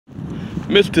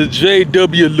Mr.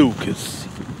 jwlucas,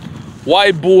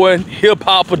 white boy,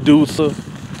 hip-hop producer,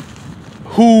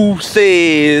 who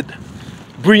said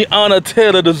Breanna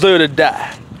Taylor deserved to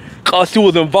die because she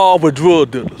was involved with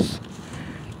drug dealers.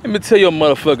 Let me tell your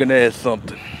motherfucking ass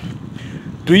something.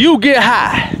 Do you get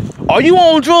high? Are you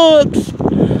on drugs?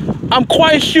 I'm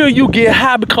quite sure you get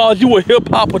high because you a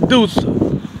hip-hop producer.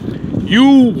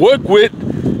 You work with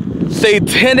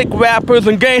satanic rappers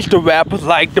and gangster rappers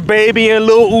like the Baby and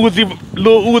Lil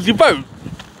Uzi Vert.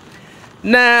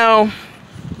 Now,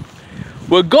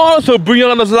 regardless of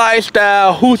Breanna's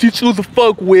lifestyle, who she chooses to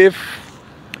fuck with,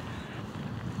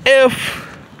 if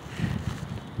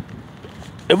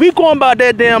we going by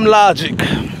that damn logic,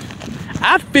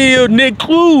 I feel Nick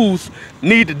Cruz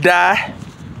need to die.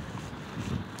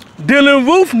 Dylan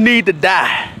Roof need to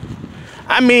die.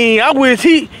 I mean, I wish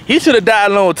he should have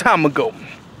died a long time ago.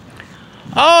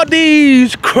 All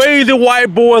these crazy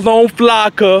white boys on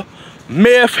Flocka,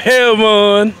 meth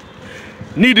heaven,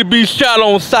 need to be shot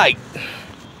on sight.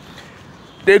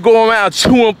 They go around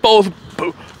chewing folks,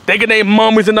 thinking they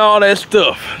mummies and all that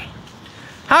stuff.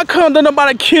 How come that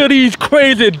nobody kill these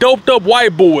crazy, doped up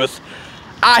white boys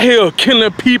out here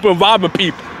killing people and robbing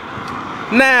people?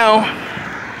 Now,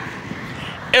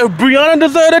 if Breanna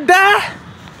deserve to die,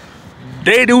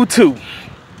 they do too.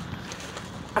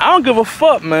 I don't give a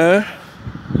fuck, man.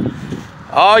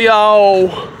 All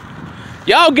y'all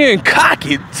getting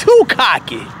cocky, too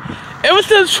cocky. Ever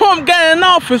since Trump got in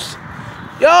office,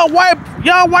 y'all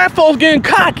white folks getting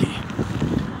cocky.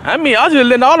 I mean, I just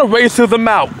letting all the racism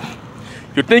out.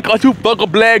 You think cause you fuck a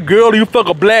black girl or you fuck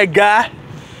a black guy,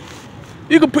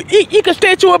 you can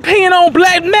state your opinion on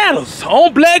black matters,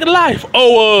 on black life.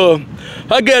 Oh,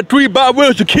 I got 3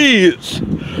 biracial kids.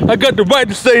 I got the right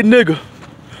to say nigga.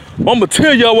 I'ma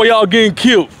tell y'all why y'all getting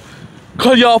killed.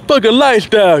 Cause y'all fucking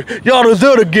lifestyle. Y'all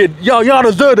deserve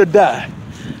to die.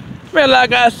 Man,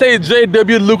 like I say,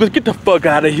 jwlucas, get the fuck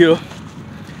out of here.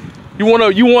 You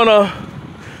wanna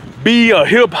be a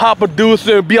hip hop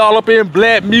producer and be all up in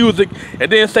black music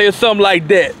and then say something like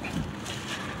that.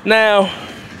 Now,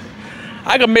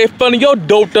 I can make fun of your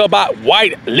doped up about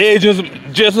white legends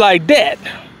just like that.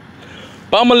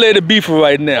 But I'ma let it be for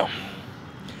right now.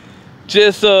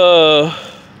 Just like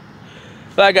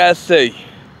I say,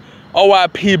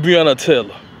 R.I.P. Breanna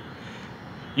Taylor.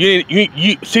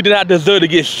 She did not deserve to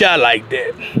get shot like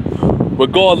that.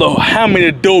 Regardless of how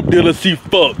many dope dealers she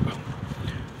fucked.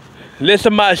 Let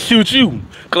somebody shoot you,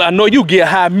 cause I know you get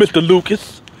high, Mr.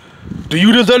 Lucas. Do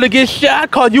you deserve to get shot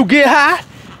cause you get high?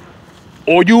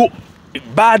 Or you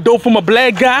buy dope from a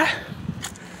black guy?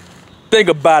 Think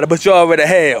about it, but you already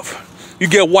have. You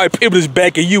get white privilege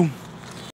back at you.